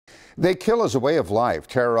They kill as a way of life,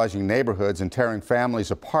 terrorizing neighborhoods and tearing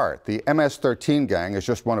families apart. The MS-13 gang is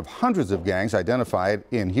just one of hundreds of gangs identified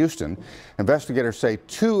in Houston. Investigators say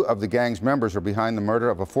 2 of the gang's members are behind the murder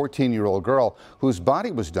of a 14-year-old girl whose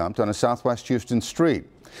body was dumped on a southwest Houston street.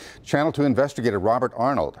 Channel 2 investigator Robert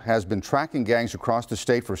Arnold has been tracking gangs across the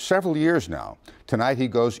state for several years now. Tonight he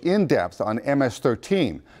goes in depth on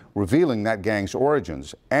MS-13, revealing that gang's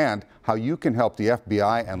origins and how you can help the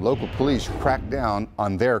FBI and local police crack down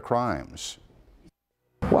on their crimes.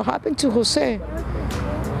 What happened to Jose?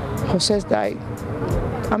 Jose's died.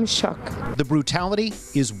 I'm shocked. The brutality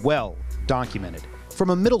is well documented. From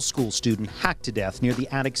a middle school student hacked to death near the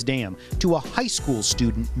Addicks Dam, to a high school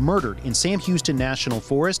student murdered in Sam Houston National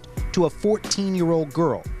Forest, to a 14-year-old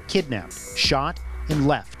girl kidnapped, shot, and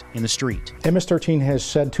left in the street. MS-13 has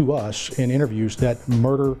said to us in interviews that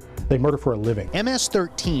they murder for a living.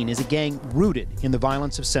 MS-13 is a gang rooted in the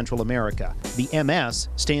violence of Central America. The MS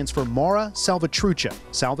stands for Mara Salvatrucha,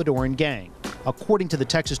 Salvadoran gang. According to the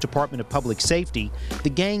Texas Department of Public Safety,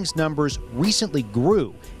 the gang's numbers recently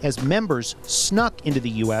grew as members snuck into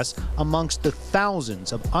the U.S. amongst the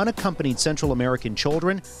thousands of unaccompanied Central American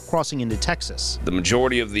children crossing into Texas. The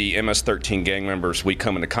majority of the MS-13 gang members we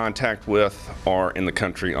come into contact with are in the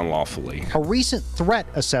country unlawfully. A recent threat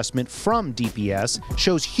assessment from DPS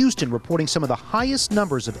shows Houston reporting some of the highest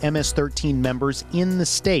numbers of MS-13 members in the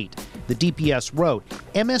state. The DPS wrote,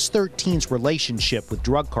 MS-13's relationship with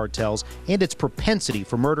drug cartels and its propensity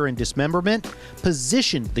for murder and dismemberment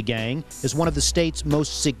positioned the gang as one of the state's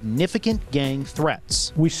most significant gang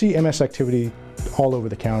threats. We see MS activity all over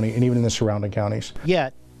the county and even in the surrounding counties.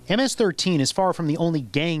 Yet, MS-13 is far from the only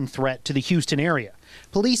gang threat to the Houston area.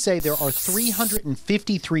 Police say there are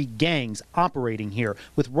 353 gangs operating here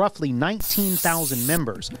with roughly 19,000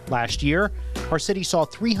 members. Last year, our city saw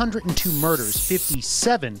 302 murders,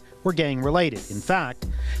 57 were gang-related. In fact,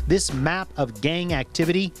 this map of gang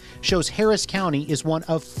activity shows Harris County is one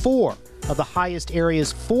of 4 of the highest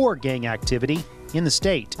areas for gang activity in the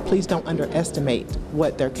state. Please don't underestimate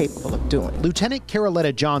what they're capable of doing. Lieutenant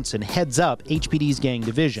Caroletta Johnson heads up HPD's gang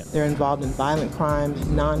division. They're involved in violent crime,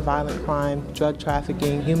 non-violent crime, drug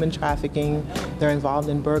trafficking, human trafficking. They're involved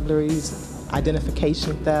in burglaries,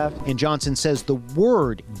 identification theft. And Johnson says the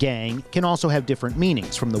word gang can also have different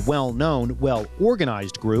meanings, from the well-known,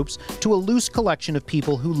 well-organized groups to a loose collection of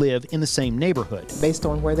people who live in the same neighborhood. Based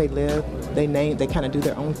on where they live, they kind of do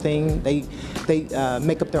their own thing. They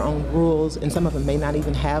make up their own rules, and some of them may not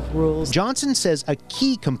even have rules. Johnson says a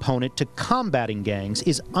key component to combating gangs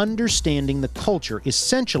is understanding the culture,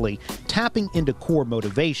 essentially tapping into core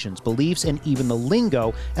motivations, beliefs, and even the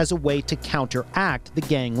lingo as a way to counteract the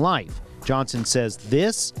gang life. Johnson says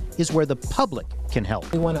this is where the public can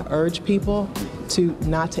help. We want to urge people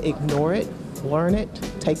not to ignore it, learn it,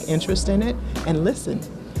 take interest in it, and listen,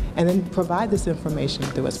 and then provide this information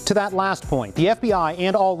to us. To that last point, the FBI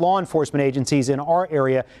and all law enforcement agencies in our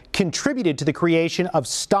area contributed to the creation of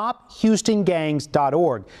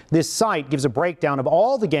StopHoustonGangs.org. This site gives a breakdown of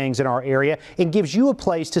all the gangs in our area and gives you a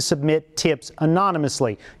place to submit tips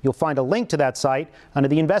anonymously. You'll find a link to that site under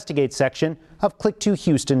the Investigate section of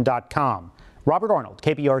click2houston.com. Robert Arnold,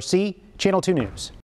 KPRC, Channel 2 News.